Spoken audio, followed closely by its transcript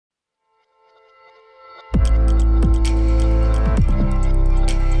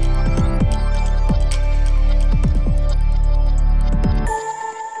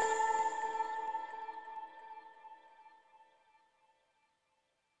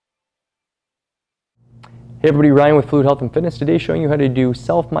Hey everybody, Ryan with Fluid Health and Fitness. Today showing you how to do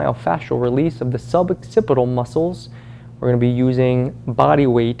self-myofascial release of the suboccipital muscles. We're going to be using body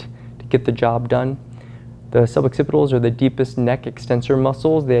weight to get the job done. The suboccipitals are the deepest neck extensor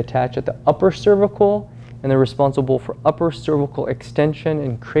muscles. They attach at the upper cervical and they're responsible for upper cervical extension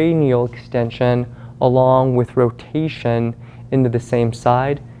and cranial extension along with rotation into the same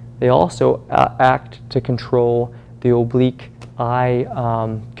side. They also act to control the oblique eye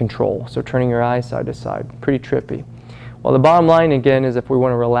control, so turning your eyes side to side. Pretty trippy. Well, the bottom line again is if we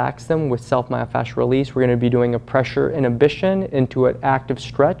want to relax them with self-myofascial release, we're going to be doing a pressure inhibition into an active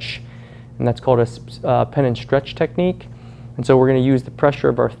stretch, and that's called a pen and stretch technique. And so we're going to use the pressure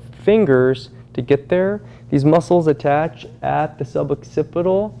of our fingers to get there. These muscles attach at the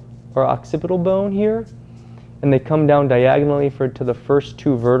suboccipital or occipital bone here, and they come down diagonally to the first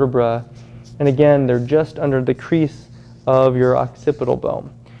two vertebrae. And again, they're just under the crease of your occipital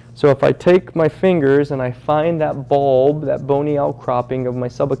bone. So if I take my fingers and I find that bulb, that bony outcropping of my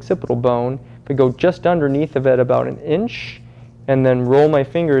suboccipital bone, if I go just underneath of it about an inch and then roll my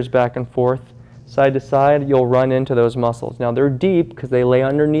fingers back and forth side to side, you'll run into those muscles. Now they're deep because they lay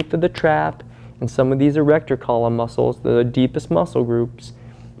underneath of the trap, and some of these erector column muscles, the deepest muscle groups.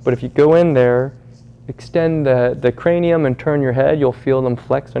 But if you go in there, extend the cranium and turn your head, you'll feel them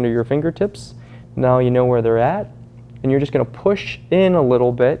flex under your fingertips. Now you know where they're at. And you're just going to push in a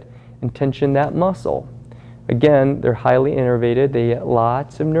little bit and tension that muscle. Again, they're highly innervated. They get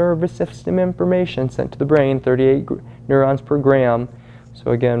lots of nervous system information sent to the brain, 38 neurons per gram. So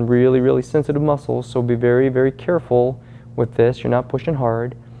again, really, really sensitive muscles. So be very, very careful with this. You're not pushing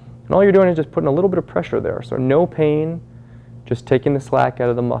hard. And all you're doing is just putting a little bit of pressure there. So no pain, just taking the slack out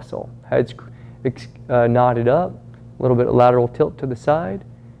of the muscle. Head's knotted up, a little bit of lateral tilt to the side,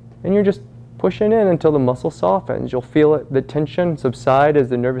 and you're just pushing in until the muscle softens. You'll feel it, the tension subside as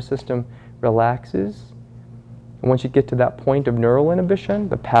the nervous system relaxes. And once you get to that point of neural inhibition,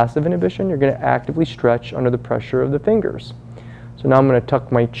 the passive inhibition, you're going to actively stretch under the pressure of the fingers. So now I'm going to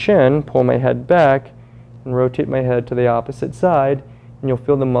tuck my chin, pull my head back, and rotate my head to the opposite side, and you'll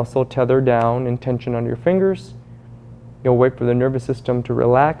feel the muscle tether down in tension under your fingers. You'll wait for the nervous system to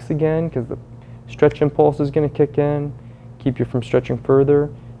relax again because the stretch impulse is going to kick in, keep you from stretching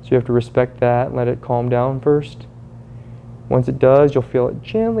further. So you have to respect that and let it calm down first. Once it does, you'll feel it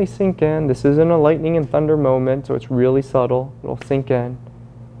gently sink in. This isn't a lightning and thunder moment, so it's really subtle. It'll sink in.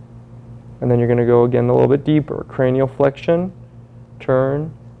 And then you're going to go again a little bit deeper. Cranial flexion,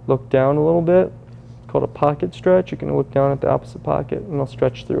 turn, look down a little bit. It's called a pocket stretch. You can look down at the opposite pocket and it'll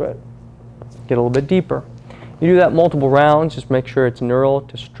stretch through it. Get a little bit deeper. You do that multiple rounds. Just make sure it's neural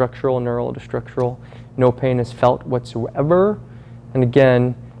to structural, neural to structural. No pain is felt whatsoever. And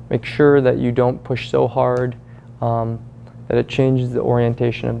again, make sure that you don't push so hard that it changes the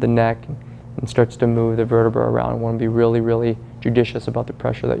orientation of the neck and starts to move the vertebra around. You want to be really, really judicious about the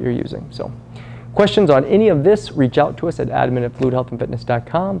pressure that you're using. So, questions on any of this, reach out to us at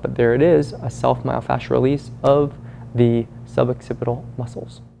admin@fluidhealthandfitness.com. But there it is, a self-myofascial release of the suboccipital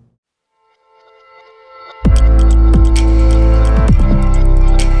muscles.